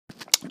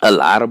A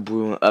lot of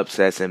brewing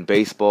upsets in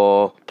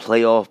baseball.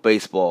 Playoff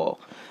baseball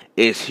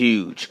is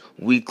huge.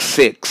 Week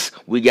 6,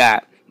 we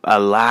got a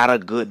lot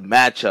of good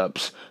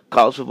matchups.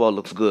 College football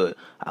looks good.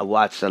 I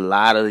watched a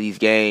lot of these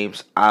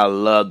games. I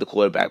love the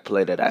quarterback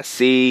play that I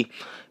see.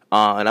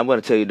 And I'm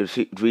going to tell you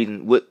the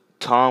reason what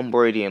Tom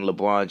Brady and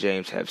LeBron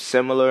James have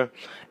similar,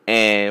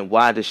 and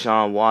why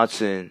Deshaun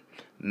Watson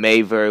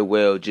may very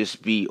well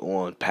just be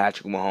on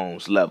Patrick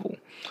Mahomes' level.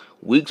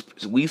 Week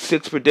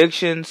 6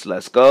 predictions.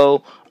 Let's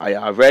go. Are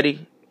y'all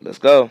ready? Let's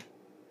go.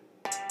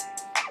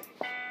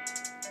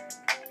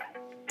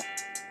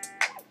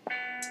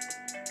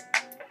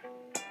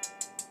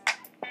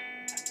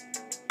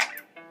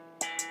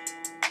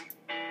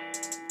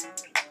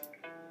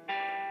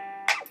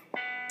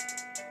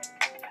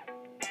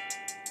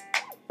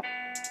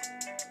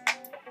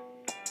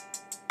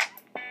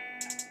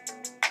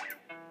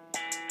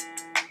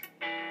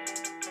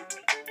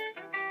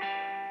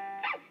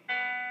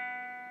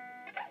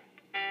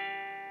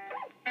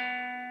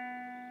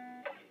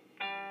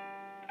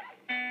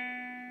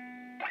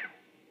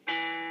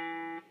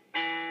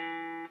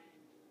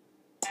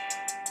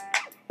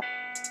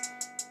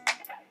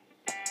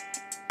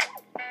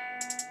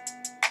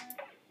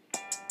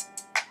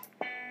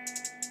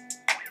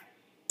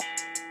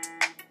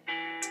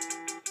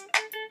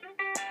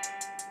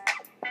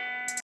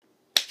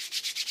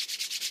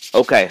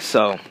 Okay,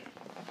 so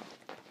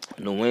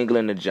New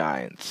England the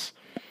Giants.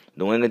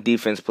 New England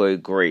defense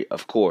played great,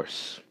 of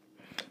course.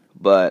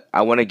 But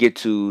I want to get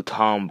to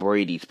Tom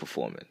Brady's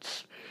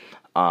performance.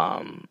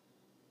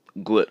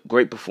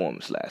 Great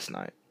performance last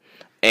night.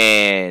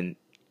 And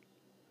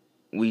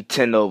we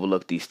tend to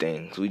overlook these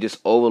things. We just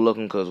overlook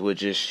them because we're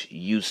just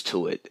used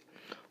to it.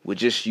 We're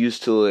just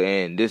used to it,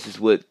 and this is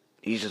what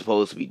he's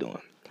supposed to be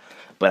doing.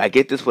 But I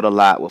get this with a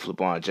lot with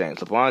LeBron James.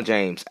 LeBron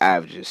James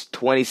averages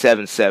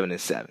 27, 7, and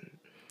 7.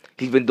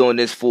 He's been doing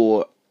this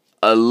for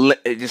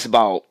just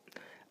about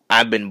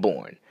I've been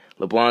born.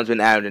 LeBron's been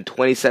averaging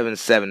 27,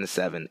 7, and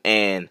 7,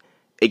 and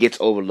it gets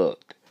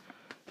overlooked.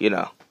 You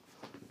know,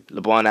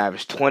 LeBron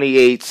averaged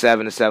 28,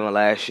 7, and 7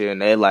 last year, and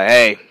they're like,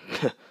 "Hey,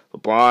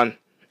 LeBron,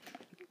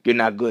 you're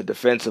not good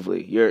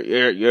defensively.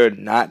 You're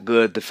not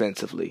good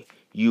defensively.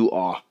 You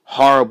are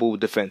horrible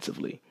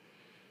defensively."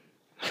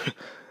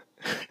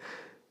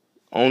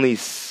 Only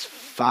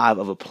 5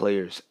 other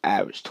players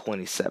averaged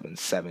 27,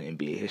 7 in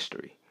NBA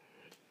history.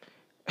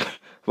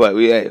 But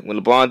when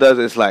LeBron does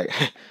it, it's like,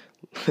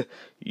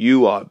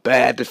 you are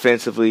bad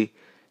defensively.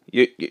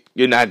 You're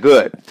not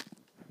good.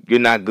 You're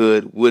not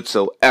good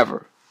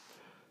whatsoever.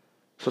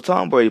 So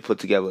Tom Brady put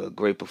together a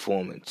great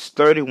performance.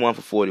 31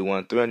 for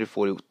 41,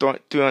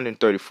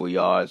 334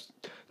 yards,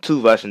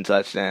 2 rushing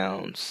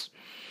touchdowns.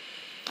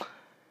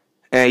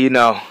 And,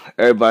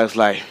 everybody's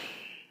like,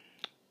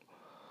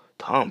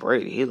 Tom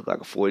Brady, he looked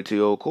like a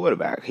 42-year-old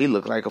quarterback. He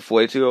looked like a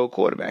 42-year-old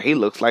quarterback. He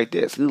looks like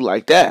this. He looks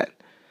like that.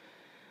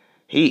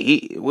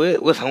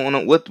 What's going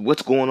on?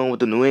 What's going on with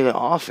the New England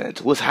offense?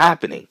 What's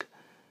happening?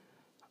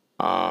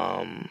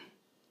 They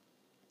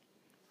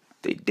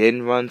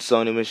didn't run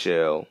Sony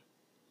Michel.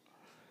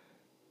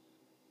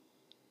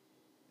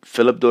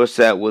 Philip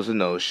Dorsett was a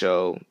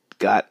no-show.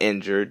 Got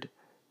injured.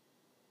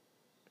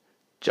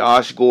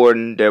 Josh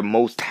Gordon, their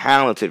most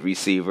talented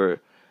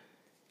receiver,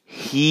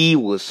 he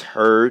was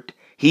hurt.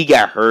 He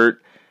got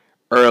hurt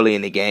early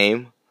in the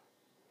game.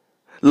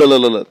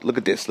 Look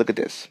at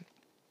this.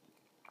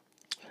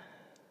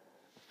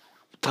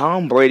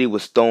 Tom Brady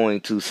was throwing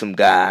to some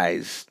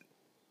guys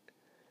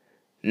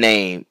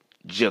named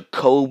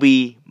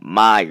Jakobi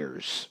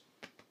Meyers.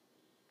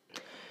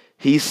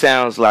 He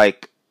sounds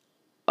like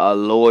a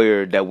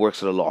lawyer that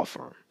works at a law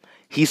firm.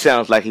 He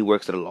sounds like he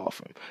works at a law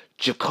firm.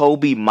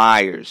 Jakobi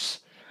Meyers,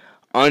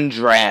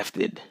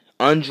 undrafted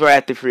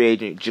free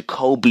agent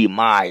Jakobi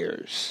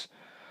Meyers.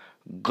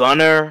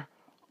 Gunnar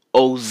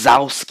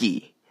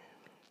Olszewski.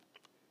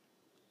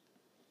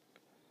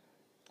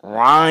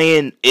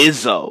 Ryan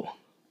Izzo.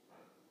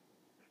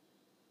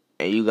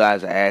 And you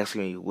guys are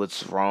asking me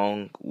what's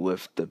wrong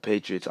with the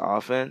Patriots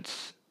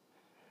offense?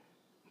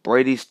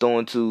 Brady's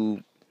throwing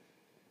to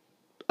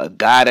a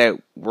guy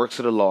that works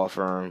at a law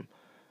firm.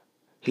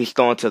 He's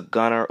throwing to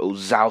Gunnar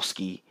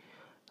Olszewski.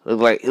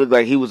 Looked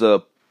like he was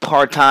a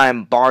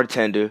part-time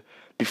bartender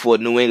before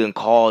New England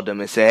called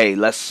him and said, "Hey,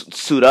 let's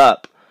suit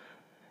up."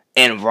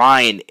 And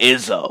Ryan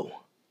Izzo.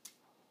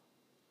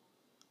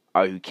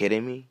 Are you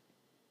kidding me?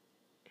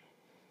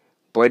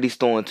 Brady's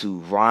throwing to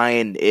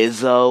Ryan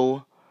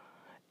Izzo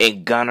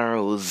and Gunnar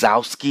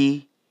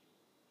Olszewski.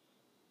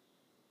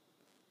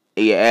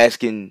 And you're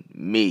asking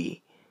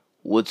me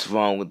what's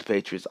wrong with the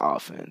Patriots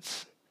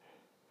offense.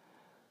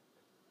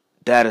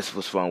 That is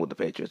what's wrong with the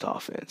Patriots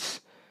offense.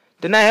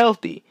 They're not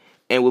healthy.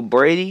 And with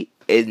Brady,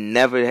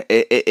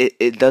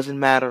 it doesn't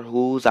matter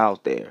who's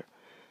out there.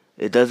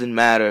 It doesn't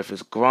matter if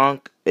it's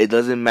Gronk. It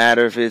doesn't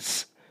matter if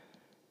it's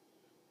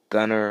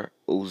Gunnar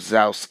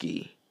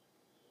Olszewski.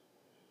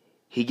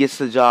 He gets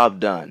the job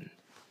done.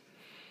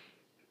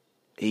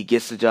 He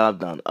gets the job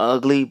done.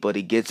 Ugly, but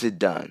he gets it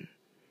done.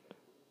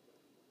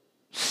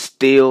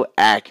 Still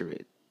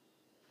accurate.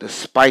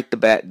 Despite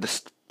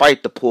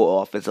despite the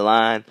poor offensive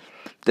line,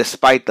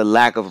 despite the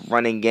lack of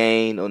running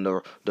game on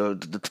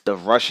the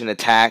rushing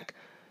attack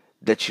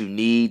that you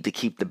need to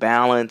keep the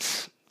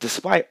balance,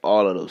 despite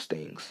all of those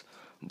things,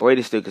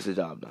 Brady still gets the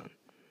job done.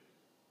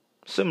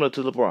 Similar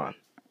to LeBron.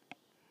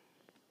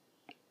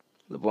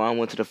 LeBron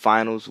went to the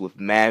finals with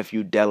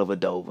Matthew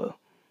Dellavedova.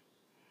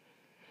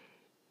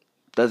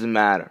 Doesn't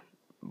matter.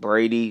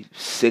 Brady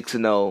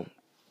 6-0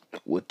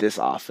 with this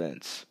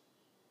offense.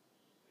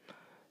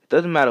 It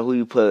doesn't matter who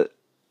you put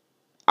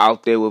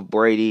out there with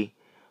Brady.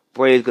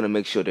 Brady's gonna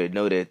make sure they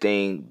know their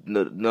thing,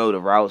 know the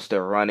routes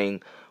they're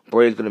running.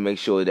 Brady's gonna make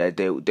sure that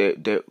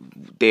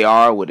they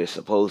are where they're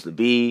supposed to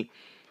be.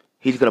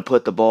 He's gonna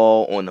put the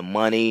ball on the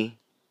money.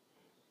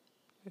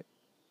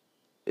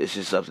 It's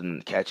just up to them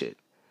to catch it.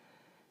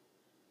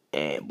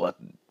 And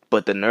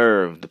but the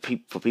nerve,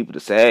 for people to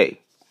say,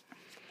 hey,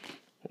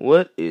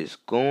 what is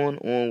going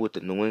on with the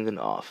New England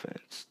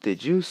offense?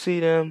 Did you see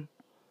them?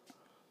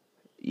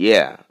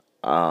 Yeah.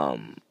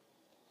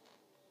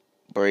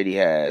 Brady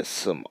has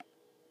some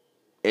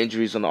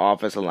injuries on the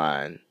offensive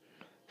line.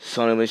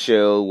 Sonny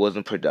Michel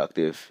wasn't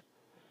productive.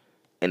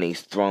 And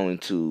he's throwing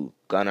to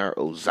Gunnar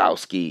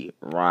Olszewski,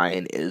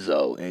 Ryan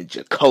Izzo, and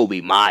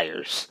Jacoby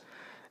Myers.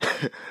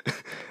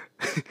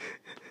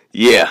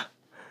 Yeah.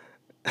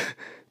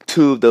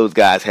 Two of those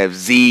guys have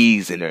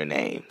Z's in their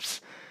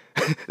names.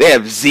 They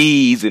have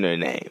Z's in their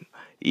name.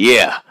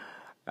 Yeah.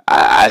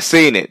 I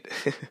seen it.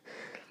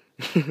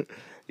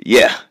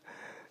 Yeah.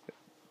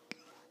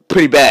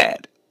 Pretty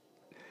bad.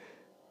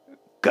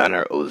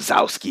 Gunnar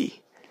Olszewski,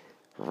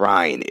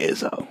 Ryan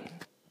Izzo.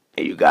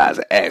 And you guys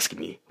are asking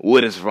me,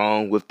 what is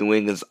wrong with New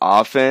England's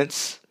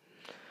offense?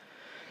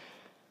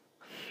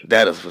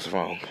 That is what's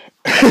wrong.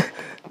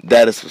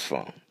 That is what's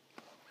wrong.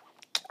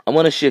 I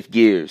want to shift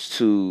gears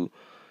to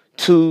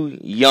two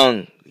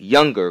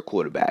younger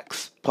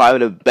quarterbacks. Probably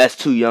the best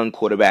two young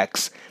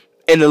quarterbacks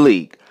in the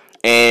league.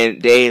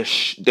 And they're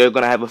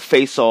going to have a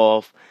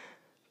face-off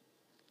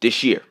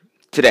this year,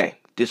 today,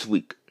 this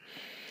week.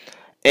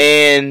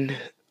 And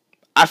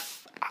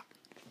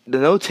the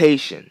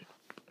notation,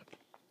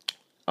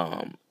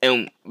 and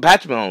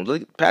Patrick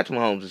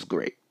Mahomes is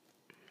great.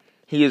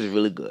 He is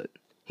really good.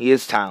 He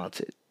is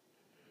talented.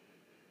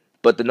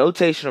 But the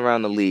notation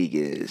around the league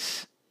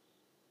is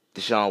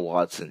Deshaun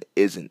Watson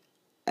isn't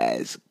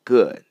as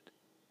good.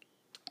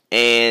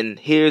 And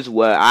here's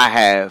where I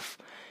have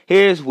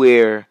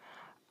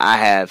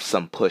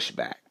some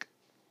pushback.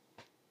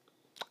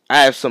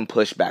 I have some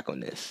pushback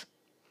on this.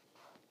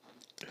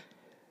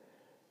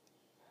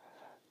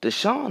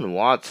 Deshaun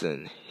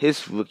Watson,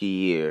 his rookie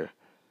year,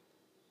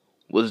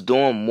 was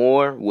doing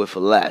more with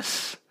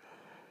less.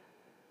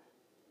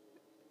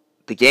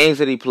 The games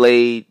that he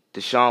played,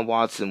 Deshaun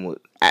Watson,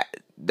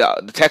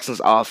 the Texans'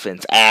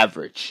 offense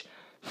averaged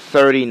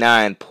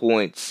 39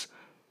 points.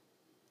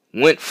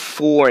 Went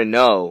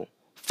 5-0,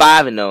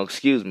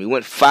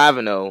 went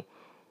 5-0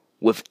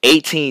 with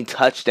 18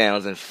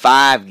 touchdowns in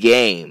 5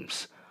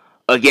 games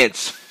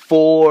against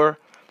 4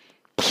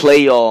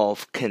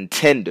 playoff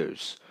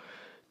contenders.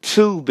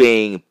 2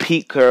 being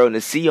Pete Carroll and the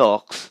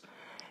Seahawks,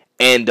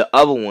 and the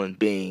other one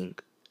being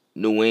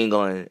New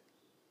England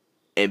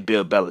and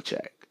Bill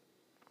Belichick.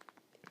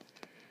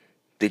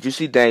 Did you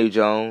see Daniel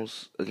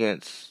Jones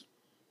against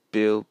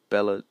Bill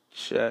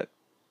Belichick?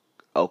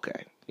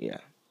 Okay, yeah.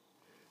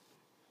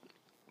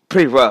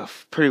 Pretty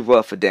rough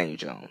for Daniel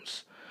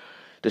Jones.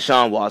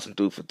 Deshaun Watson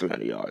threw for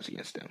 300 yards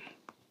against them.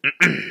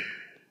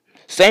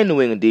 Same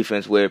New England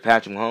defense where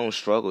Patrick Mahomes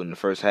struggled in the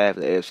first half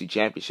of the AFC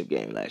Championship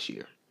game last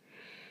year.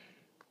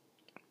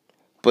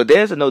 But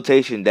there's a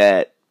notation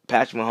that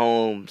Patrick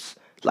Mahomes,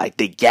 like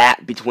the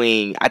gap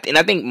between, and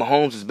I think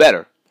Mahomes is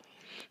better.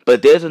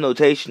 But there's a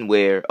notation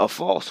where, a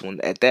false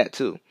one at that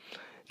too,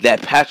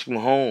 that Patrick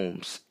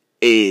Mahomes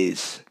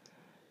is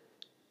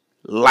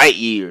light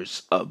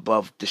years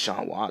above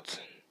Deshaun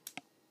Watson.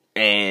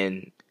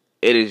 And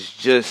it is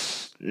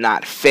just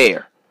not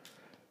fair.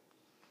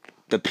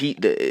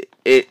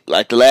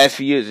 Like the last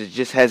few years, it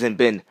just hasn't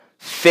been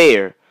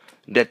fair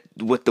that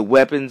with the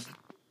weapons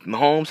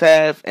Mahomes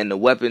have and the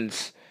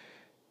weapons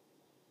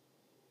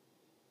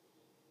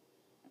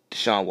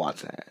Deshaun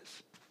Watson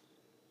has.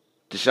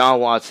 Deshaun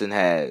Watson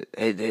had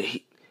his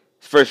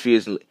first few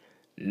years,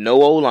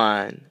 no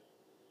O-line,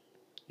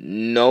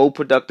 no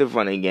productive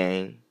running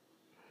game,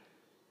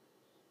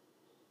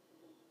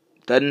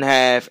 doesn't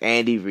have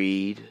Andy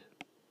Reid,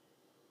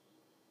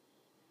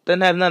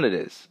 doesn't have none of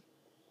this.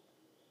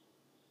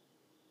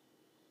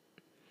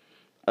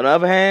 On the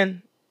other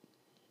hand,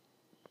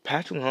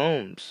 Patrick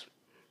Mahomes,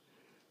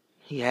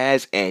 he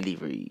has Andy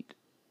Reid.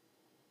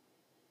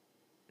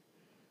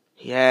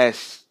 He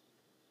has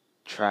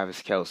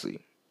Travis Kelce.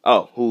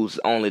 Who's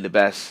only the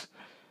best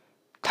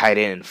tight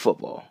end in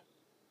football.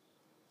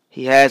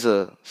 He has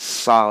a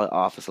solid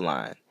offensive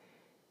line.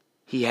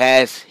 He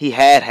has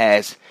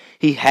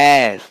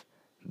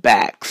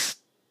backs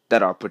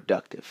that are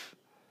productive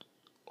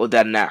or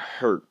that are not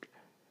hurt.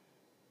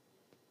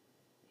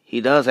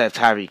 He does have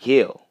Tyreek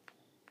Hill.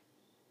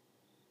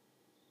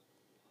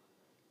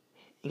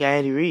 He got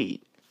Andy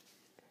Reid.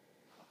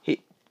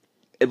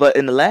 but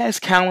in the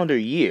last calendar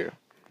year,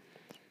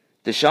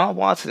 Deshaun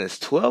Watson is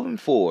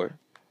 12-4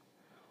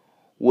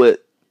 with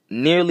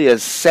nearly a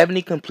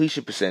 70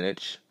 completion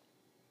percentage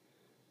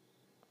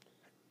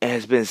and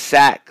has been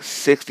sacked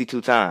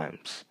 62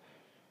 times.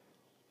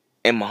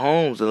 And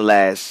Mahomes in the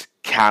last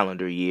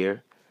calendar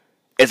year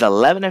is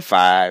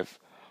 11-5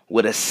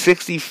 with a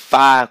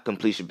 65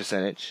 completion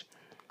percentage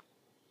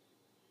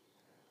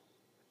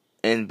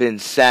and been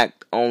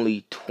sacked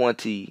only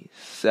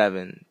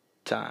 27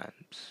 times.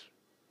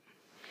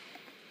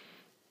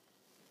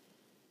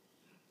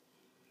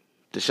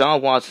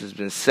 Deshaun Watson has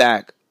been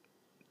sacked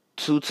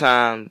 2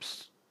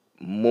 times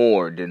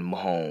more than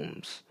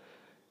Mahomes.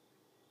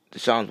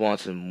 Deshaun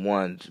Watson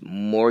won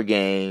more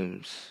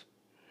games.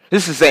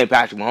 This is the same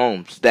Patrick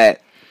Mahomes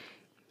that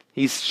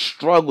he's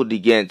struggled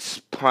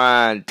against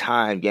prime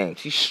time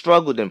games. He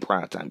struggled in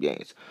prime time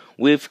games.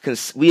 We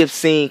have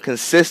seen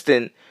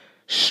consistent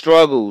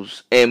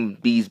struggles in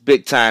these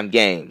big time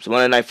games.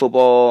 Monday Night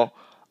Football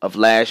of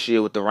last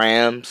year with the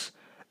Rams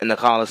in the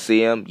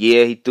Coliseum.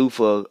 Yeah, he threw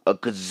for a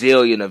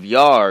gazillion of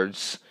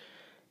yards,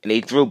 and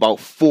he threw about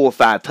 4 or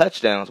 5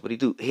 touchdowns, but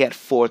he had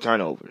 4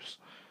 turnovers.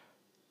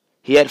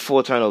 He had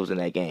 4 turnovers in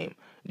that game.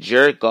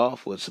 Jared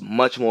Goff was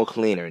much more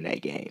cleaner in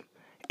that game.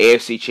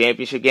 AFC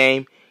Championship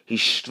game, he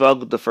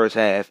struggled the first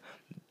half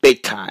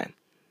big time.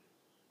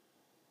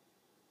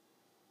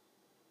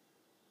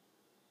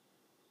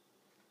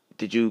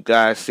 Did you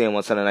guys see him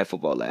on Sunday Night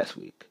Football last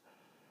week?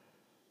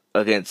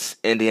 Against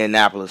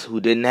Indianapolis, who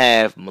didn't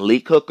have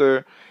Malik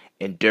Hooker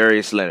and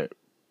Darius Leonard.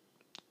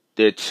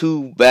 Their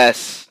 2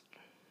 best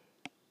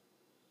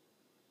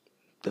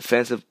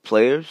defensive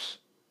players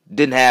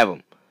didn't have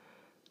them.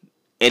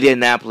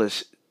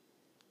 Indianapolis,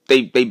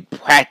 they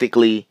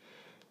practically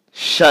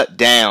shut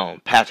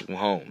down Patrick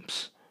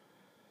Mahomes.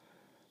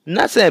 I'm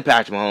not saying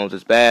Patrick Mahomes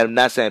is bad. I'm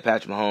not saying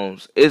Patrick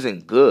Mahomes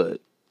isn't good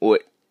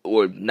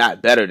or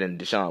not better than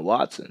Deshaun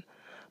Watson.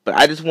 But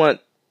I just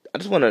want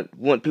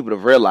people to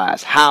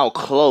realize how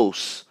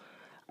close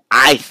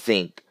I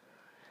think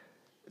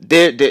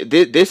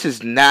this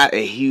is not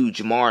a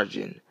huge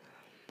margin.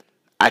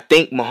 I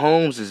think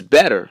Mahomes is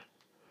better,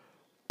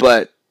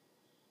 but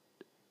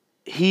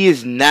he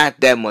is not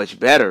that much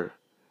better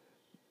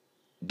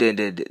than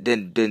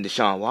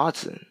Deshaun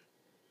Watson.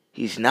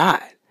 He's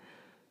not.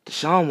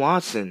 Deshaun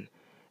Watson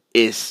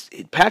is...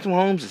 Patrick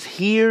Mahomes is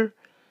here.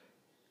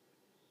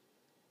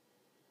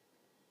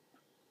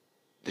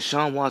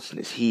 Deshaun Watson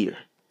is here.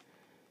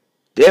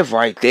 They're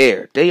right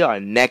there. They are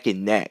neck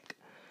and neck.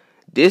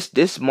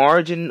 This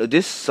margin...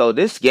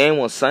 This game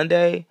on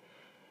Sunday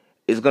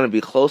is going to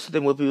be closer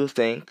than what people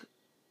think.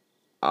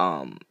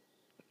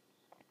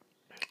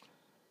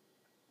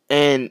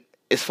 And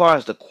as far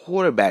as the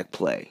quarterback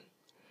play,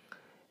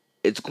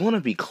 it's going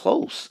to be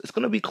close. It's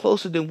going to be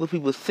closer than what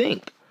people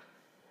think.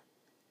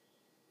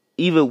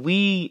 Either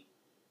we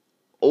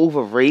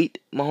overrate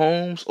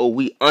Mahomes or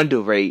we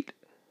underrate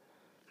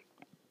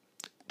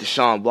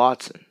Deshaun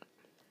Watson.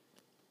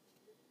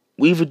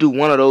 We either do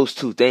one of those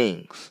 2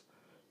 things,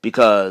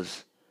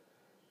 because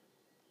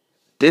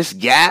this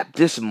gap,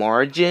 this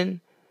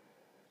margin,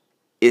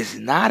 is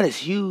not as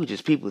huge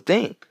as people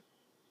think.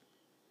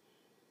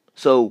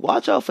 So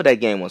watch out for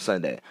that game on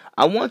Sunday.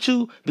 I want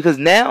you, because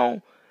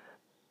now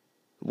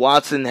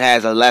Watson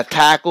has a left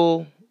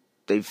tackle.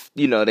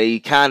 They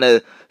kind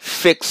of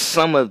fixed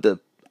some of the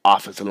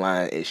offensive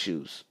line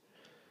issues.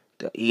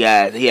 He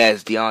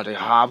has DeAndre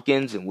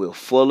Hopkins and Will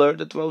Fuller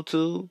to throw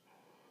to.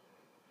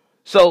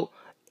 So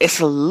it's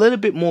a little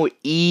bit more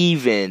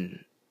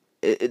even.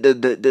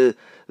 The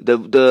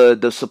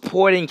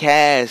supporting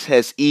cast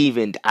has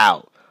evened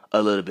out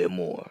a little bit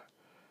more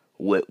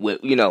with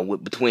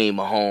between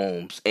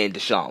Mahomes and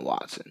Deshaun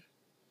Watson.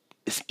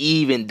 It's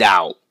evened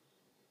out.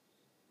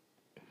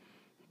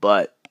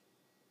 But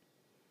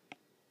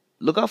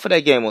look out for that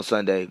game on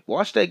Sunday.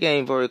 Watch that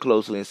game very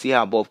closely and see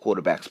how both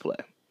quarterbacks play.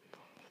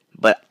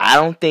 But I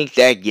don't think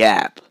that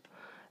gap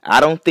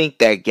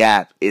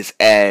is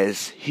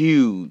as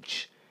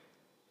huge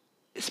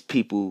as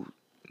people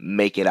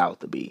make it out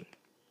to be.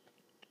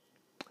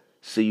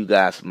 See you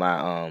guys for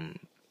my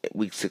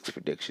week 6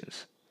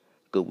 predictions.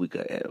 Good week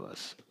ahead of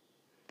us.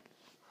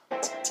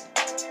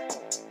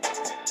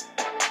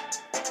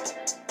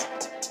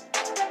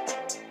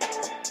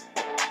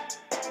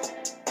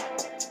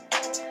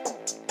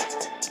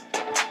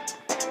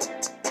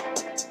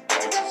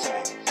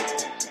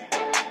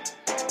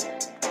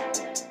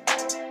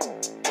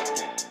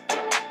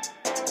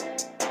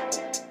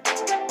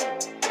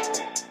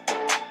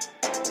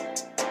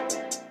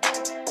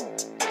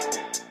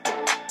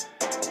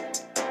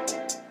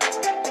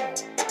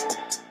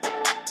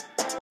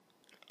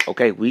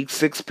 Okay, week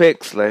 6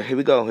 picks. Here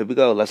we go.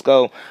 Let's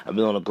go. I've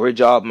been doing a great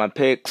job of my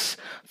picks.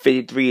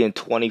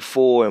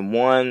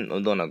 53-24-1.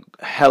 I'm doing a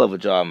hell of a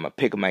job of my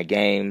pick of my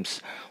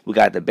games. We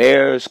got the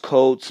Bears,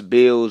 Colts,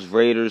 Bills,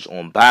 Raiders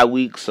on bye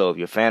week. So if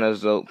you're a fan of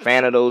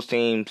those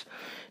teams,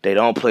 they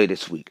don't play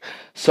this week.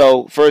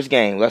 So first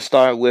game, let's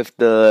start with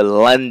the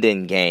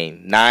London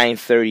game,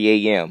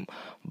 9:30 a.m.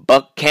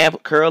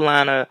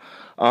 Carolina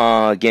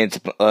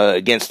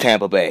against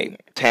Tampa Bay.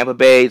 Tampa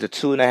Bay is a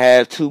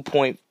 2.5,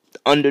 2-point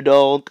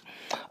underdog.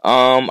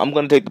 I'm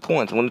gonna take the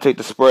points. I'm gonna take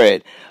the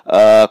spread.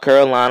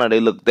 Carolina,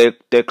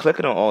 they're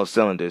clicking on all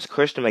cylinders.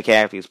 Christian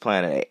McCaffrey is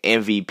playing at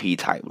an MVP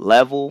type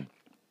level.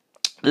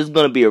 This is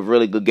gonna be a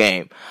really good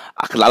game.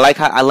 Cause I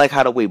like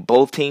how the way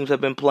both teams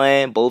have been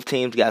playing. Both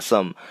teams got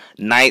some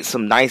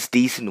nice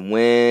decent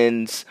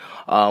wins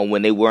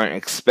when they weren't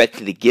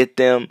expected to get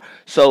them.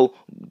 So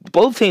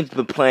both teams have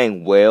been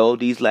playing well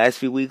these last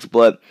few weeks,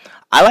 but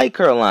I like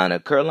Carolina.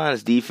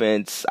 Carolina's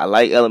defense, I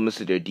like elements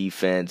of their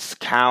defense.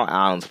 Kyle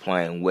Allen's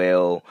playing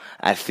well.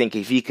 I think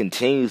if he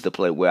continues to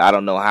play well, I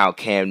don't know how they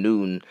can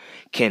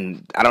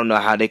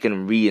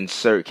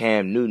reinsert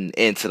Cam Newton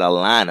into the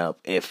lineup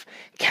if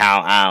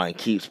Kyle Allen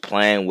keeps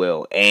playing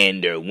well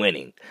and they're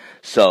winning.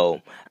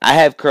 So I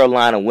have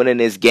Carolina winning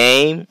this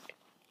game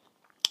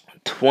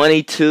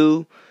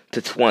 22-20.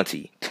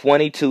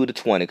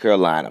 22-20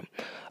 Carolina.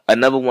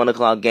 Another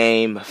 1:00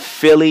 game,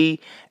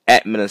 Philly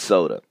at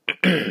Minnesota.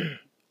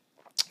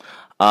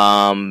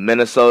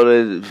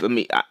 Minnesota, for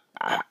me,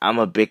 I'm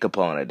a big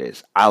opponent of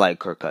this. I like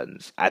Kirk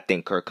Cousins. I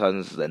think Kirk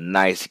Cousins is a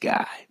nice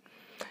guy.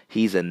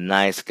 He's a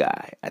nice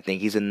guy. I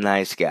think he's a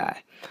nice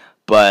guy.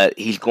 But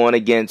he's going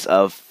against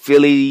a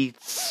Philly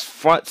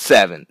front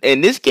seven. In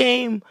this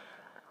game,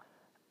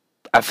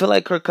 I feel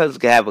like Kirk Cousins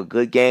can have a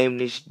good game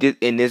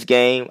in this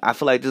game. I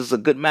feel like this is a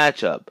good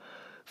matchup.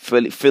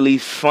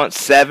 Philly's front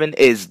seven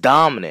is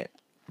dominant.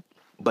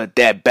 But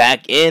that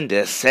back end,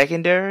 that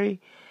secondary,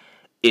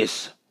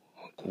 is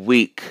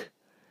weak.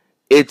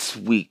 It's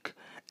weak.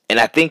 And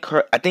I think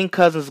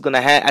Cousins is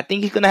gonna have. I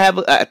think he's gonna have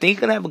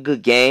a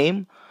good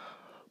game.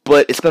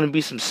 But it's going to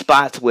be some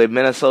spots where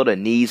Minnesota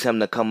needs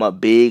him to come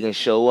up big and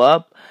show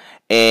up.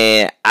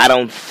 And I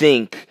don't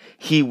think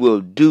he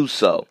will do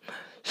so.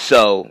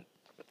 So,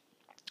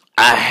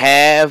 I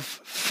have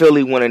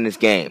Philly winning this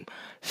game.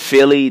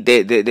 Philly,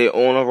 they're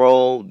on a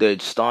roll. They're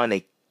starting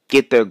to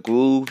get their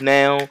groove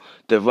now.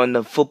 They run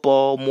the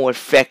football more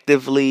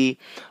effectively.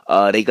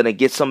 They're going to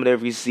get some of their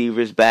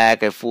receivers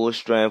back at full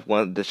strength.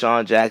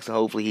 Deshaun Jackson,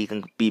 hopefully he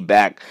can be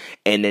back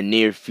in the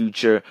near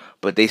future.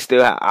 But they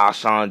still have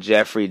Alshon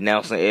Jeffrey,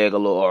 Nelson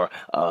Aguilar,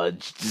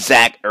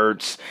 Zach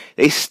Ertz.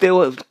 They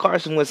still have,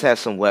 Carson Wentz has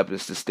some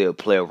weapons to still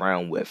play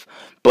around with.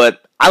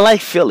 But I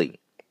like Philly.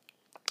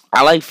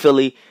 I like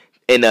Philly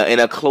in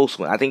a close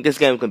one. I think this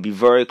game can be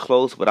very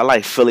close, but I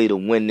like Philly to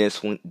win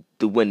this game.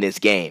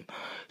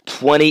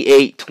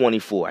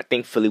 28-24. I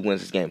think Philly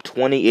wins this game.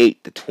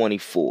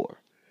 28-24.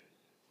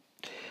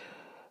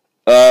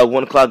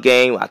 1:00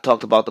 game. I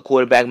talked about the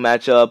quarterback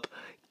matchup.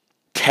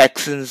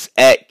 Texans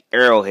at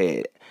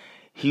Arrowhead.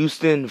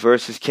 Houston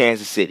versus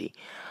Kansas City.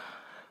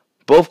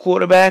 Both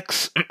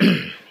quarterbacks,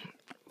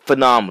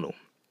 phenomenal.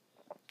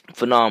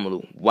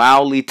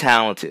 Wildly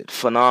talented.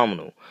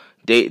 Phenomenal.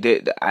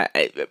 I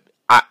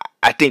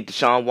think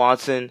Deshaun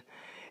Watson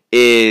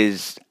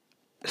is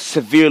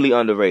severely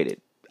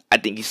underrated. I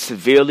think he's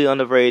severely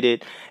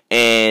underrated.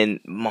 And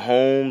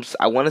Mahomes,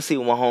 I want to see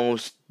what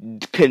Mahomes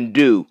can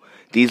do.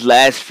 These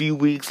last 2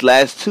 weeks, the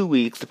past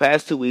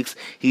 2 weeks,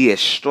 he has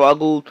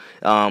struggled.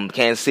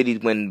 Kansas City's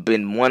been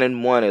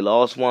 1-1. They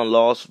lost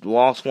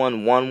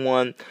one, won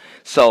one.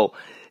 So,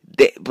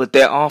 but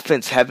their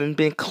offense haven't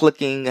been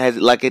clicking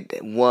like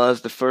it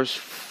was the first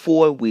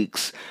 4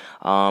 weeks.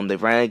 They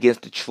ran against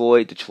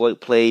Detroit.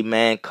 Detroit played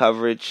man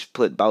coverage,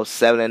 put about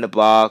 7 in the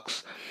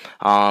box.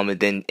 And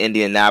then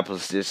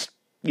Indianapolis just,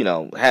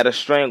 had a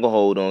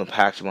stranglehold on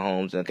Patrick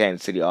Mahomes and the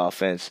Kansas City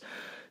offense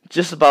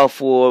just about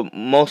for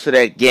most of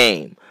that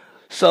game.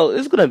 So I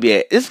think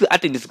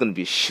this is gonna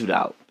be a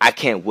shootout. I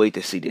can't wait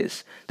to see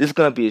this. This is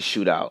gonna be a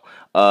shootout.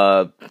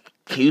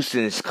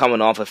 Houston is coming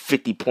off a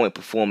 50-point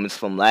performance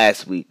from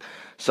last week.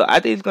 So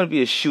I think it's gonna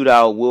be a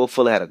shootout. Will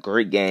Fuller had a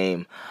great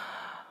game.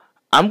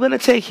 I'm gonna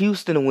take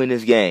Houston to win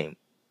this game.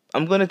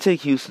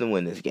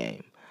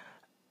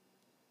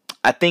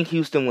 I think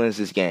Houston wins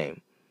this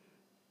game.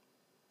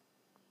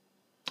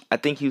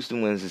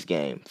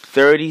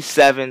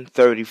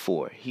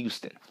 37-34,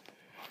 Houston.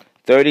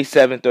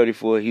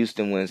 37-34,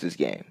 Houston wins this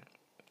game.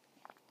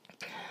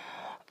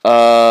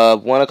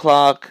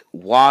 1:00,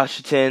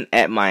 Washington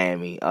at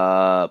Miami.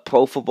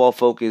 Pro Football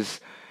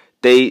Focus.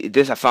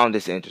 I found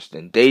this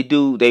interesting. They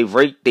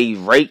rake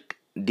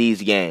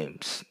these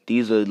games.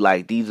 These are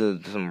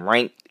some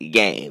ranked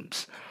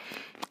games.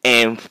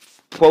 And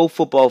Pro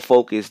Football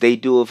Focus, they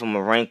do it from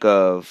a rank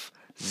of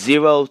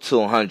 0 to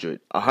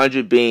 100.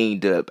 100 being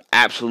the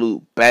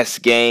absolute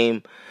best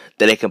game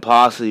that it can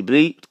possibly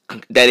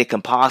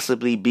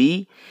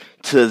be,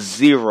 to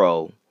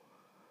 0,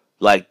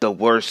 like the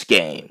worst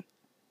game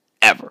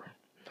ever.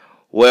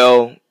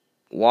 Well,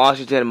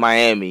 Washington and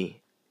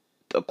Miami,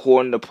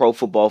 according to Pro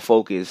Football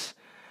Focus,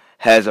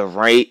 has a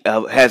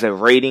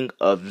rating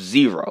of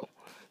 0.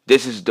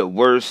 This is the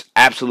worst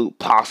absolute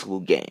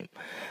possible game,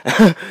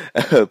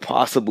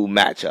 possible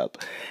matchup,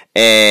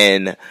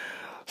 and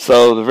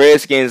so the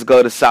Redskins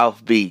go to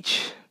South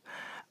Beach.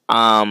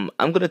 I'm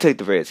gonna take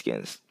the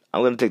Redskins.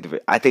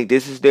 I think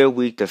this is their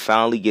week to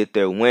finally get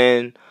their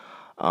win.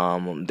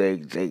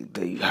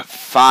 They have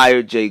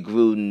fired Jay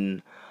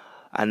Gruden.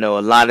 I know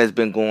a lot has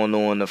been going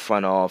on in the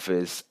front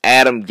office.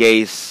 Adam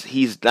Gase,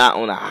 he's not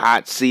on a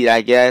hot seat,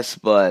 I guess,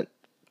 but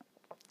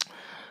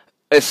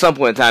at some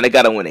point in time, they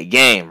got to win a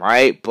game,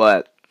 right?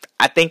 But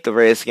I think the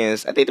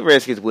Redskins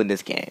win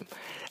this game.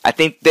 I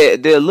think they're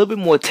a little bit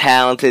more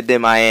talented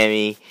than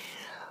Miami.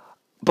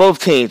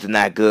 Both teams are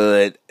not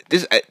good.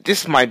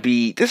 This might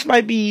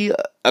be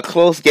a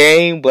close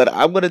game, but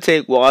I'm gonna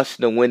take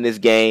Washington to win this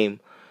game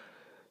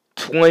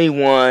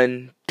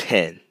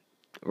 21-10.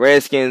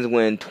 Redskins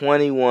win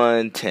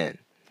 21-10.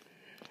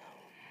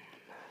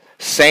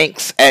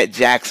 Saints at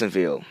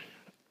Jacksonville.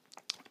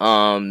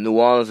 New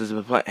Orleans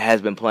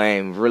has been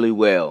playing really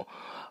well.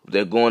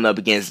 They're going up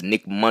against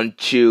Nick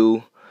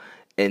Munchu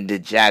and the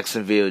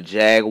Jacksonville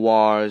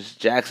Jaguars.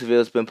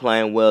 Jacksonville's been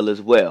playing well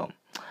as well.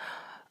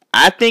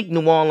 I think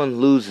New Orleans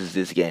loses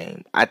this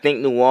game. I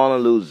think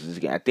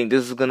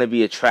this is going to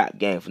be a trap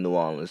game for New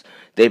Orleans.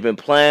 They've been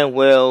playing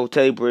well.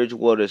 Teddy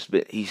Bridgewater,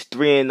 he's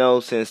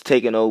 3-0 since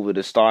taking over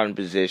the starting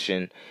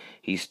position.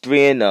 He's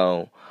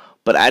 3-0.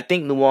 But I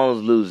think New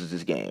Orleans loses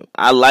this game.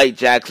 I like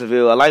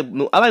Jacksonville. I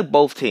like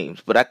both teams.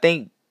 But I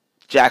think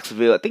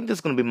Jacksonville, I think this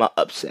is going to be my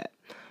upset.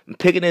 I'm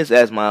picking this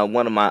as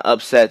one of my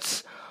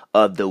upsets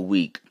of the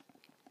week.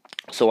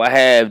 So I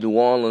have New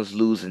Orleans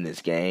losing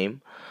this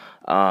game.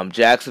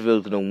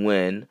 Jacksonville's going to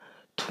win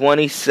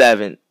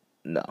 27.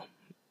 No.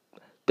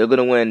 They're going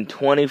to win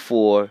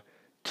 24-21.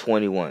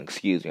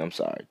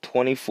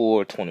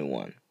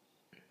 24-21.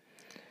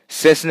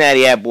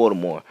 Cincinnati at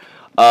Baltimore.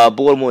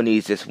 Baltimore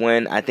needs this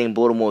win. I think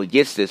Baltimore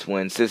gets this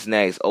win.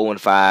 Cincinnati's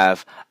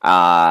 0-5.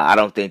 I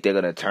don't think they're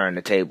going to turn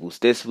the tables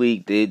this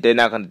week. They're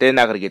not going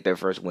to get their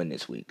first win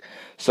this week.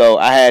 So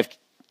I have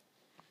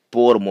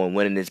Baltimore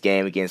winning this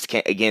game against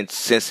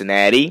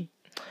Cincinnati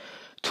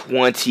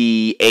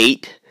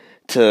 28-17.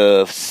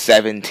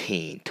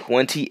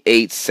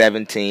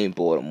 28-17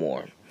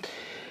 Baltimore.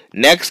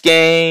 Next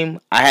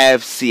game, I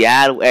have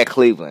Seattle at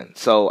Cleveland.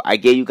 So I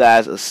gave you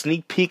guys a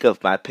sneak peek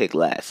of my pick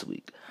last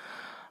week.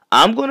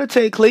 I'm going to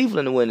take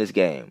Cleveland to win this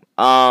game.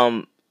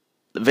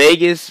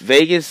 Vegas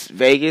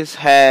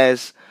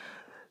has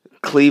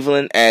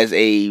Cleveland as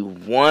a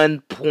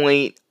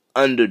 1-point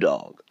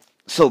underdog.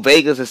 So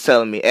Vegas is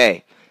telling me,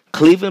 hey,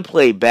 Cleveland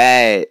played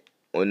bad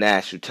on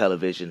national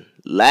television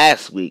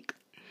last week.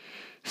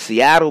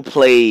 Seattle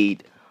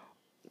played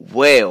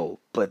well,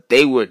 but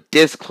they were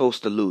this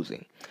close to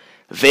losing.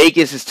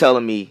 Vegas is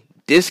telling me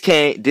this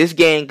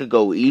game could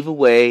go either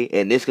way,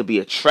 and this could be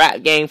a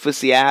trap game for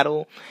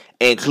Seattle,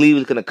 and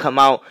Cleveland's going to come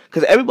out.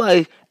 Because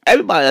everybody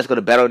that's going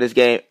to bet on this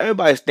game,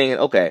 everybody's thinking,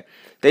 okay,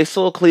 they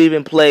saw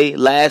Cleveland play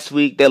last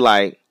week. They're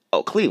like,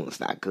 oh,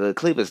 Cleveland's not good.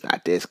 Cleveland's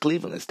not this.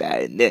 Cleveland is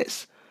that and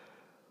this.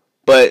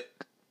 But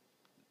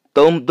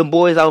them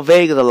boys out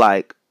Vegas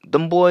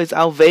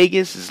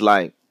is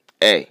like,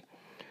 hey,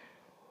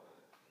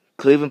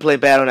 Cleveland played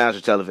bad on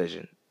national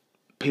television.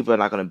 People are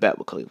not going to bet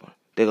with Cleveland.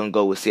 They're going to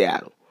go with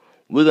Seattle.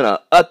 We're going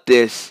to up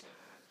this.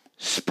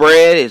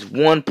 Spread is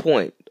 1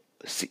 point.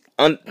 This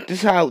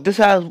is how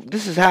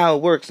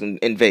it works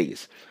in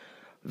Vegas.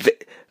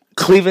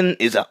 Cleveland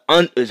is a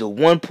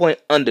 1-point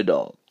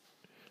underdog.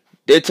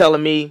 They're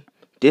telling me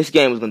this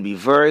game is going to be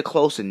very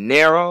close and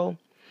narrow,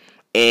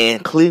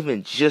 and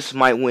Cleveland just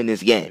might win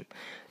this game.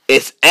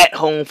 It's at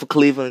home for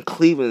Cleveland.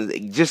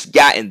 Cleveland just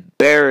got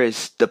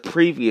embarrassed the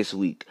previous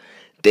week.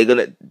 They're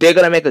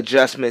gonna make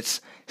adjustments.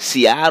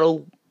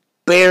 Seattle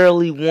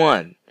barely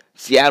won.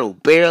 Seattle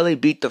barely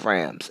beat the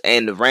Rams,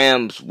 and the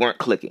Rams weren't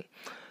clicking.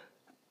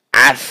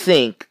 I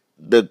think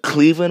the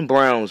Cleveland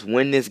Browns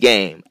win this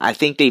game. I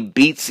think they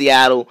beat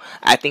Seattle.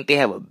 I think they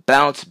have a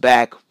bounce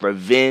back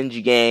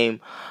revenge game.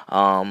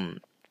 I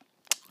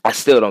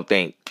still don't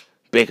think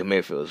Baker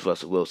Mayfield is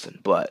Russell Wilson,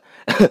 but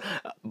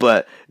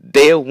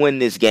they'll win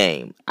this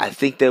game. I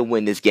think they'll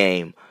win this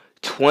game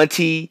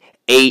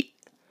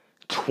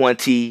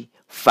 28-25.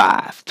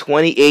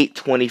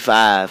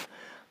 28-25.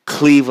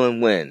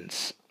 Cleveland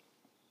wins.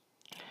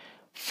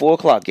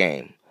 4:00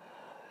 game.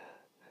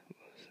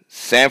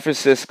 San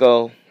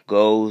Francisco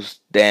goes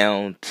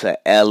down to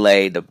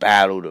LA to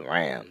battle the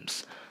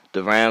Rams.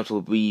 The Rams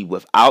will be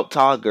without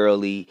Todd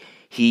Gurley.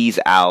 He's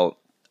out.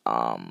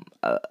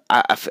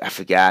 I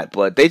forgot,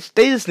 but they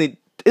just need.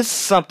 It's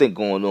something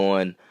going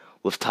on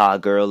with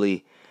Todd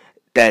Gurley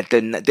that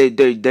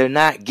they're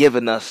not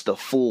giving us the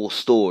full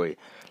story,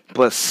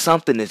 but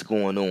something is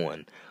going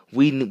on.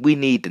 We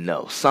need to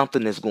know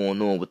something is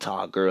going on with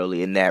Todd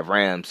Gurley in that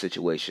Rams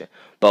situation.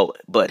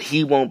 But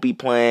he won't be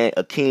playing.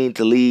 Akeem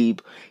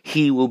Talib,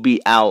 he will be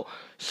out.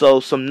 So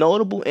some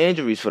notable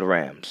injuries for the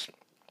Rams.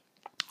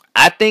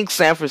 I think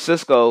San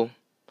Francisco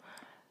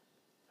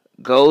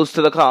goes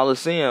to the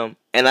Coliseum,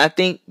 and I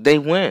think they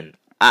win.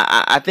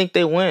 I think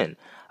they win.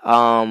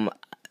 I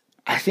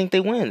think they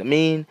win. I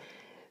mean,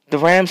 the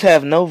Rams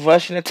have no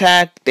rushing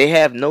attack. They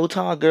have no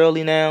Todd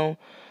Gurley now.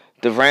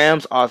 The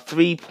Rams are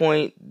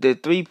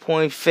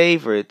 3-point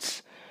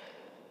favorites.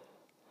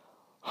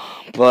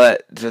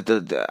 But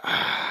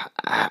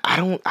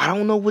I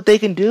don't know what they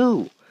can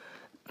do.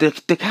 They're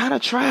kind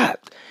of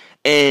trapped.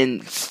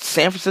 And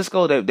San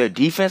Francisco, their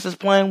defense is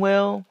playing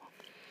well.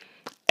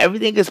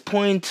 Everything is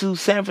pointing to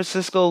San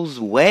Francisco's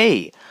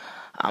way.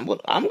 I'm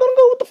gonna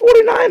go with the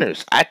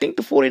 49ers. I think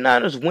the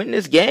 49ers win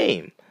this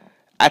game.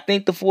 I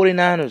think the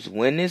 49ers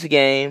win this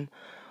game.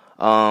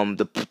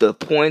 The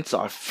points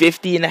are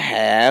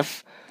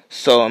 50.5.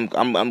 So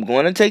I'm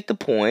going to take the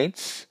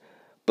points,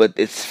 but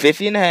it's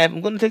 50.5.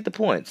 I'm going to take the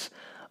points.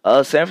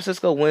 San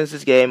Francisco wins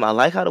this game. I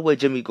like how the way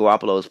Jimmy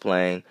Garoppolo is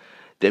playing.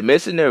 They're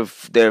missing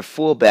their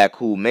fullback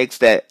who makes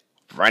that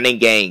running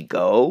game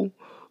go,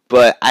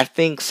 but I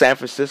think San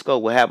Francisco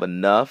will have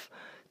enough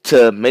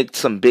to make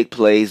some big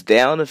plays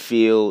down the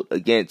field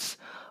against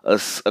a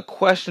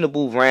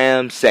questionable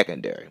Rams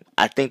secondary.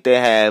 I think they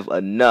have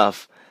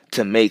enough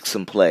to make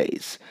some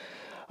plays.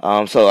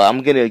 So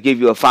I'm going to give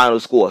you a final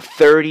score of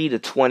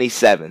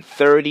 30-27.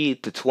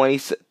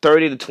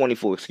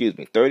 30-24, excuse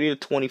me.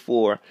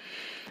 30-24,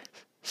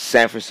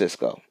 San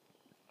Francisco.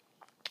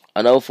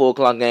 Another 4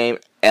 o'clock game,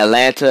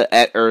 Atlanta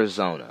at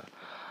Arizona.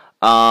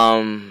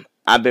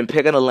 I've been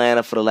picking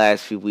Atlanta for the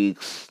last few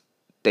weeks.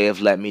 They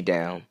have let me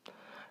down.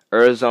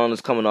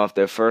 Arizona's coming off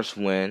their first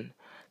win.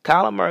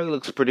 Kyler Murray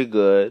looks pretty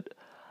good.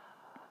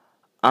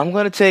 I'm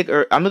gonna take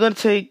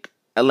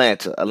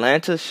Atlanta.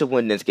 Atlanta should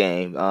win this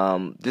game.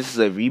 This is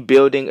a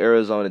rebuilding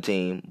Arizona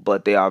team,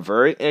 but they are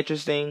very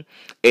interesting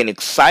and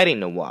exciting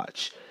to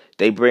watch.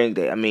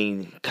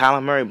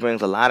 Kyler Murray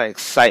brings a lot of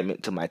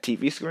excitement to my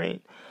TV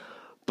screen.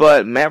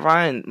 But Matt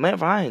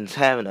Ryan's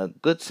having a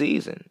good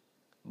season.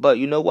 But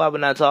you know why we're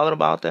not talking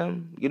about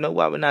them? You know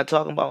why we're not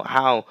talking about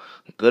how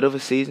good of a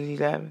season he's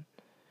having?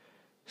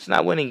 He's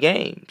not winning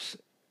games.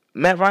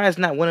 Matt Ryan's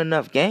not winning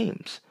enough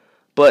games.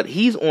 But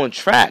he's on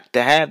track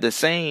to have the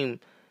same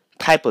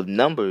type of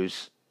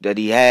numbers that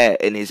he had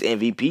in his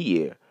MVP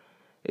year.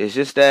 It's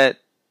just that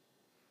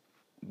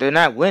they're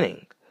not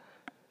winning.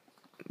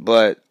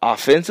 But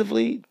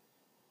offensively,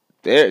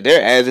 they're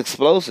as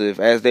explosive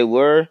as they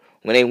were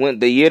when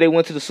the year they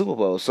went to the Super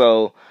Bowl.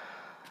 So,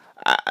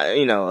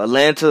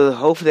 Atlanta,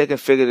 hopefully they can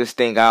figure this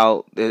thing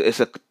out. It's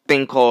a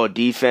thing called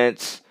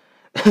defense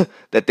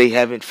that they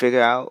haven't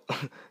figured out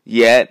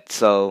yet.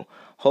 So,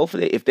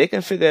 hopefully, if they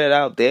can figure it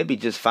out, they'll be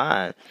just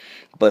fine.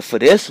 But for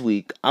this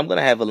week, I'm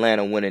gonna have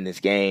Atlanta winning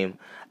this game.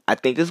 I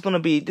think this is gonna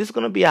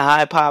be a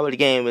high-powered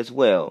game as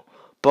well.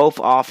 Both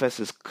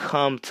offenses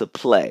come to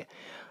play.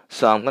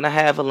 So I'm gonna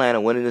have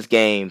Atlanta winning this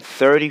game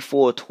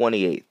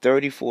 34-28.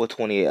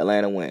 34-28,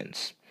 Atlanta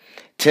wins.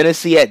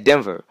 Tennessee at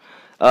Denver.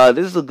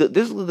 This is a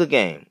good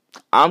game.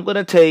 I'm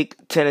gonna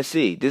take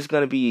Tennessee. This is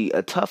gonna be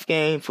a tough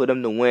game for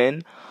them to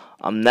win.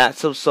 I'm not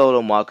so sold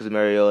on Marcus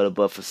Mariota,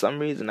 but for some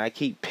reason I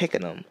keep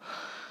picking them.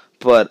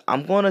 But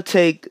I'm gonna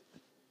take.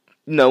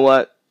 You know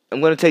what? I'm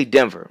gonna take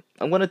Denver.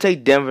 I'm gonna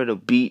take Denver to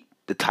beat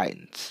the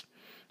Titans.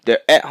 They're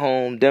at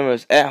home.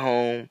 Denver's at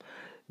home.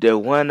 They're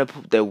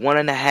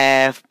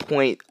 1.5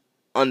 point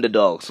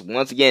underdogs.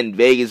 Once again,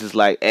 Vegas is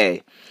like,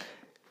 hey,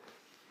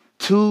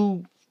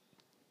 two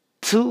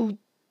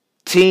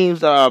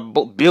teams that are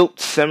built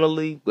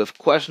similarly with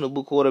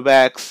questionable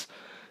quarterbacks,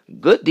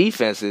 good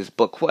defenses,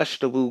 but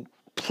questionable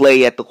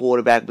play at the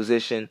quarterback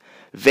position.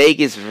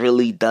 Vegas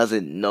really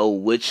doesn't know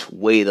which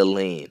way to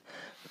lean.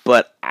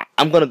 But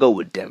I'm going to go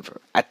with Denver.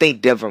 I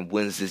think Denver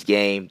wins this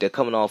game. They're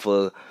coming off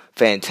a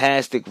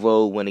fantastic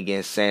road win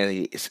against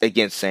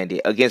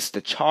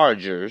the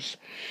Chargers.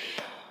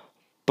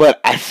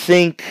 But I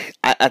think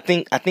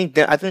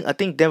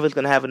Denver's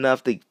going to have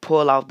enough to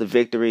pull out the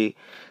victory.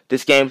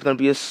 This game's going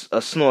to be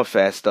a snore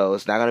fest, though.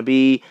 It's not going to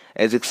be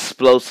as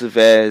explosive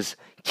as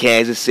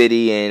Kansas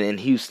City and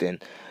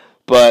Houston.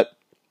 But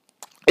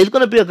it's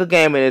going to be a good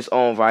game in its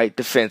own right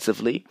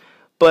defensively.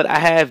 But I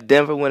have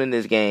Denver winning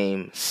this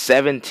game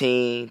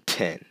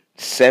 17-10.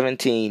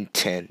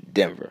 17-10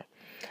 Denver.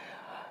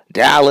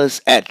 Dallas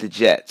at the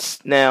Jets.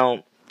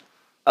 Now,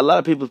 a lot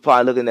of people are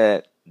probably looking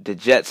at the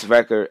Jets'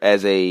 record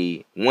as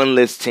a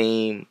winless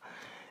team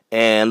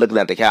and looking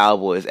at the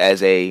Cowboys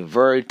as a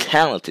very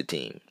talented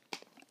team.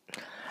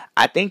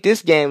 I think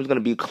this game is going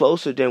to be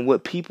closer than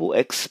what people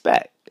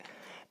expect.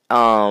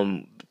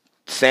 Sam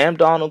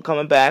Darnold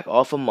coming back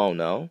off of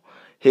mono.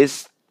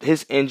 His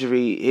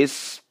injury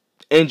is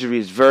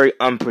very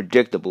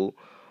unpredictable,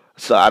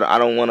 so I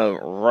don't want to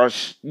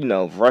rush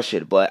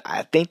it. But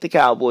I think the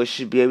Cowboys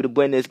should be able to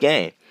win this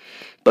game.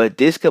 But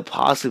this can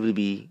possibly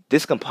be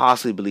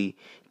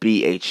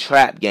a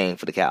trap game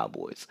for the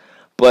Cowboys.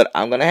 But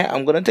I'm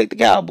gonna take the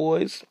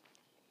Cowboys.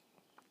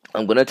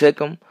 I'm gonna take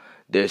them.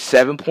 They're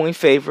 7-point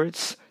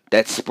favorites.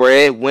 That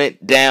spread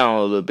went down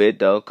a little bit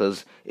though,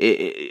 because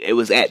it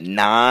was at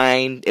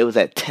 9. It was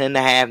at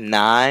 10.5,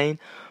 9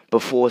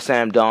 before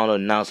Sam Darnold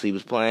announced he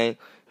was playing.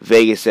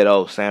 Vegas said,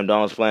 "Oh, Sam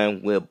Darnold's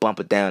playing. We'll bump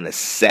it down to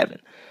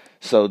 7."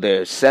 So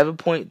they're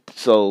 7-point.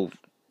 So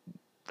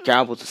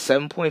Cowboys are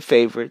 7-point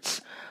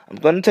favorites. I'm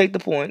going to take the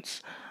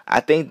points. I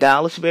think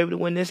Dallas should be able to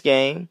win this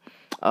game.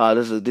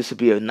 This would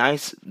be a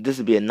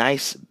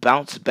nice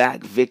bounce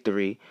back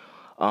victory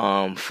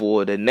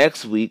for the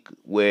next week,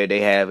 where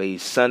they have a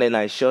Sunday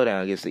night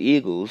showdown against the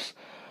Eagles.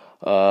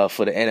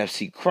 for the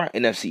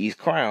NFC East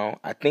crown.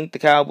 I think the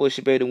Cowboys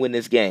should be able to win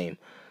this game.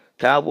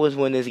 Cowboys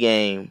win this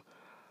game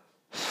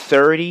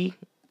 30-20.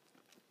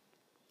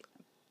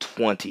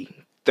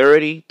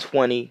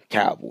 30-20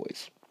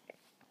 Cowboys.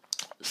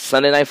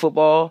 Sunday Night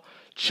Football,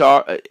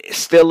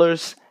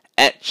 Steelers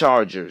at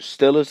Chargers.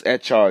 Steelers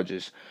at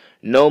Chargers.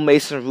 No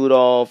Mason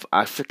Rudolph.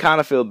 I kind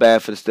of feel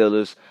bad for the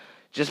Steelers.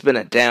 Just been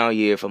a down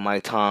year for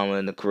Mike Tomlin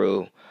and the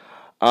crew.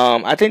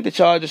 I think the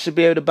Chargers should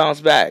be able to bounce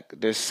back.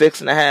 They're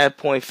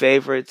 6.5-point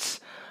favorites.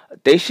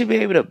 They should be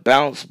able to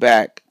bounce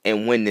back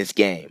and win this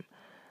game.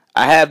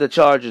 I have the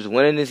Chargers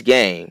winning this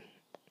game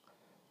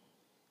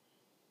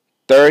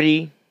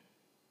 30-10.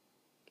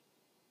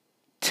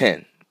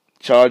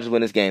 Chargers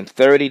win this game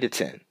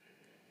 30-10.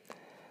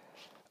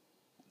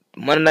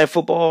 Monday Night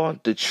Football,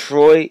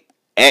 Detroit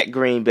at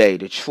Green Bay.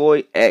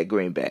 Detroit at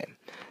Green Bay.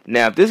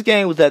 Now, if this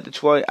game was at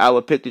Detroit, I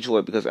would pick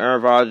Detroit because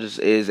Aaron Rodgers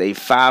is a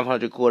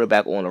 500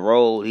 quarterback on the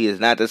road. He is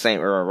not the same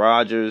Aaron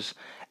Rodgers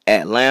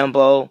at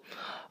Lambeau.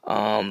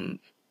 And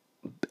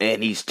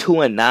he's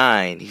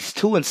 2-9. He's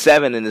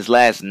 2-7 in his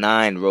last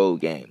 9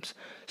 road games.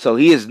 So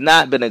he has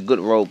not been a good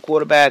road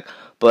quarterback,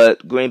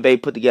 but Green Bay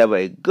put together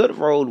a good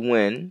road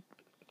win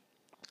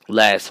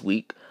last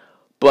week.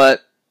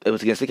 But it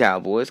was against the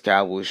Cowboys.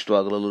 Cowboys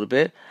struggled a little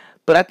bit.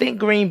 But I think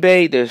Green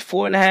Bay, they're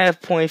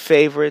 4.5-point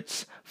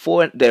favorites.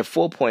 They're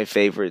 4-point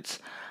favorites.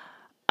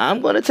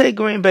 I'm going to take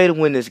Green Bay to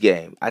win this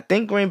game. I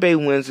think Green Bay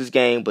wins this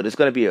game, but it's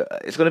going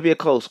to be a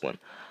close one.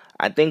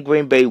 I think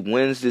Green Bay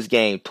wins this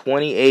game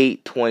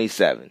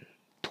 28-27.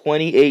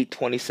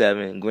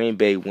 28-27. Green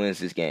Bay wins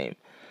this game.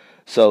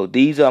 So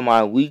these are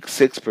my Week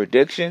 6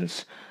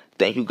 predictions.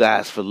 Thank you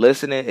guys for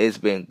listening. It's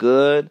been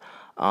good.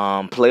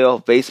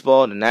 Playoff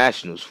baseball, the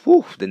Nationals.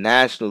 Whew, the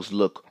Nationals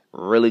look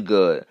really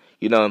good.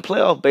 You know, in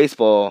playoff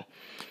baseball,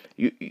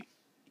 you're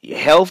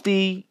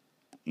healthy.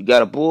 You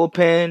got a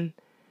bullpen,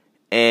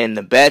 and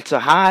the bats are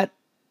hot.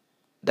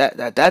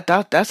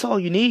 That's all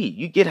you need.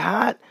 You get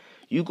hot,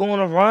 you go on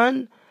a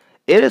run.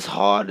 It is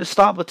hard to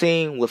stop a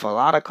team with a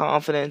lot of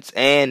confidence,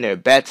 and their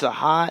bats are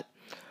hot.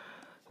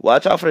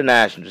 Watch out for the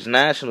Nationals.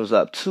 Nationals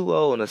up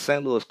 2-0 on the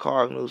St. Louis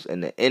Cardinals in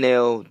the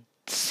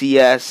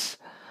NLCS.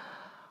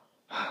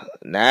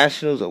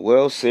 Nationals, a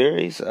World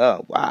Series?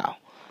 Oh, wow.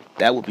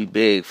 That would be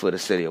big for the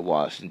city of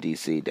Washington,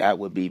 D.C. That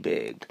would be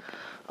big.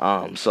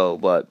 But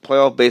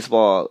playoff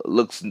baseball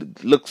looks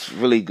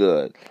really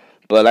good.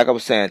 But like I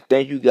was saying,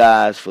 thank you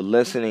guys for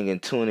listening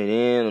and tuning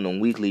in on a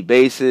weekly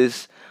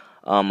basis.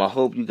 I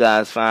hope you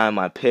guys find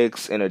my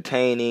picks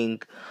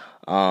entertaining.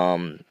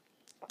 My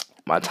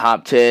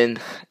top 10,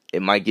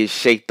 it might get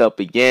shaked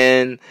up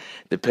again,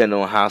 depending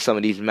on how some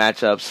of these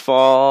matchups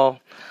fall.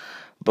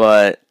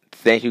 But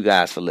thank you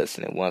guys for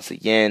listening. Once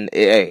again,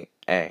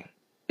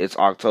 it's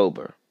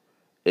October.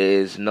 It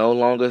is no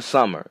longer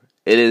summer.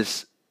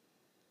 It's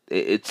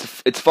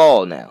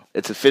fall now.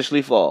 It's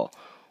officially fall.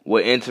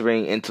 We're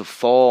entering into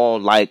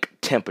fall-like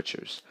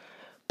temperatures.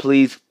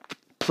 Please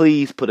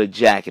put a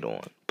jacket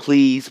on.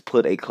 Please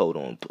put a coat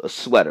on, a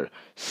sweater,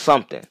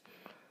 something.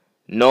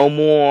 No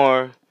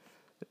more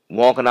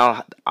walking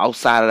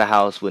outside of the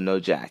house with no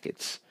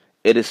jackets.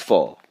 It is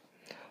fall.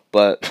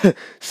 But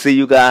see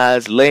you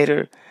guys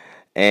later,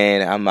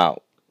 and I'm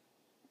out.